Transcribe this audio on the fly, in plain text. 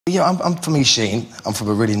Yeah, I'm from East Sheen. I'm from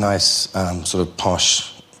a really nice, sort of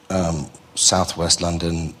posh, southwest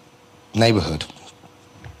London neighbourhood.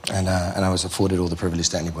 And I was afforded all the privilege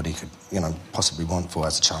that anybody could, possibly want for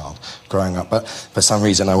as a child growing up. But for some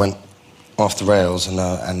reason, I went off the rails, and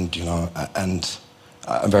I'm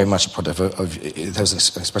very much a product of there's an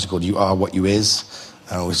expression called "you are what you is,"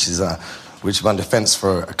 which one defence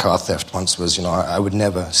for a car theft once was, I would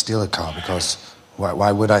never steal a car because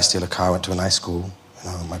why would I steal a car? I went to a nice school.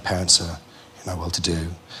 My parents are, well-to-do,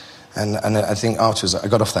 and I think afterwards I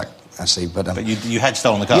got off that actually. But you had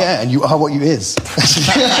stolen the car. Yeah, and you are what you is.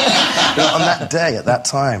 On that day, at that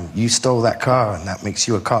time, you stole that car, and that makes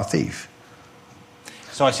you a car thief.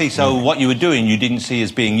 So I see. So what you were doing, you didn't see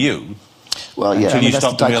as being you. Well, yeah, until you that's the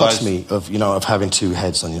stopped to realise dichotomy of having two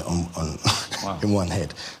heads on Wow. in one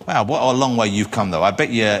head. Wow, what a long way you've come, though. I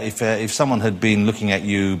bet you, if someone had been looking at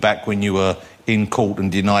you back when you were in court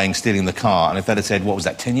and denying stealing the car, and if they'd have said, what was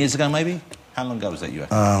that, 10 years ago, maybe? How long ago was that, you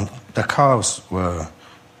reckon? The cars were...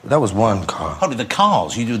 That was one car. Oh, the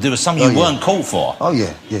cars? There were some you weren't called for? Oh,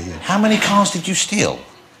 yeah. How many cars did you steal?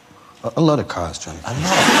 A lot of cars, Johnny. A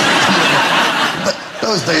lot? But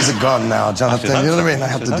those days are gone now, Jonathan. You know what I mean? I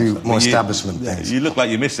have to do more establishment things. You look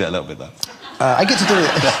like you missed it a little bit, though. I get to do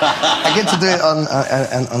it. I get to do it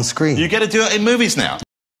on screen. You get to do it in movies now.